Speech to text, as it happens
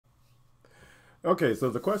Okay, so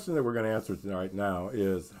the question that we're going to answer right now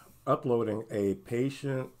is uploading a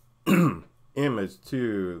patient image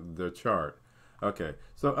to the chart. Okay,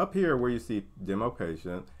 so up here where you see demo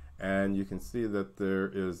patient, and you can see that there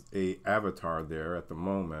is a avatar there at the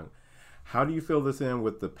moment. How do you fill this in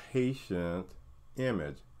with the patient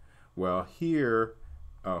image? Well, here,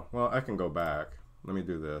 oh, well, I can go back. Let me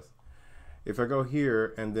do this. If I go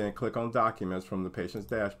here and then click on documents from the patient's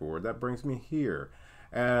dashboard, that brings me here.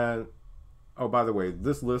 And oh, by the way,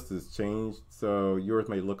 this list has changed, so yours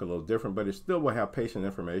may look a little different, but it still will have patient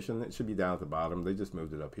information. It should be down at the bottom. They just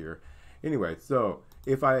moved it up here. Anyway, so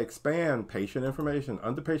if I expand patient information,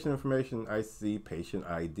 under patient information, I see patient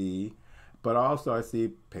ID, but also I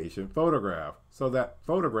see patient photograph. So that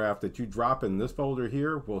photograph that you drop in this folder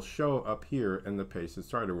here will show up here in the patient's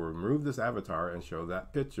chart. It will remove this avatar and show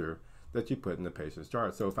that picture that you put in the patient's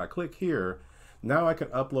chart. So if I click here, now I can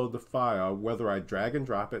upload the file, whether I drag and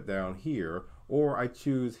drop it down here, or I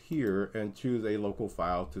choose here and choose a local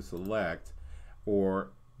file to select,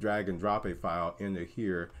 or drag and drop a file into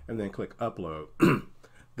here and then click upload.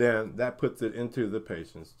 Then that puts it into the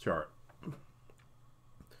patient's chart.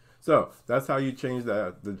 So that's how you change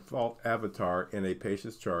the default avatar in a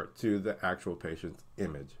patient's chart to the actual patient's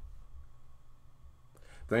image.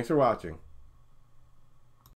 Thanks for watching.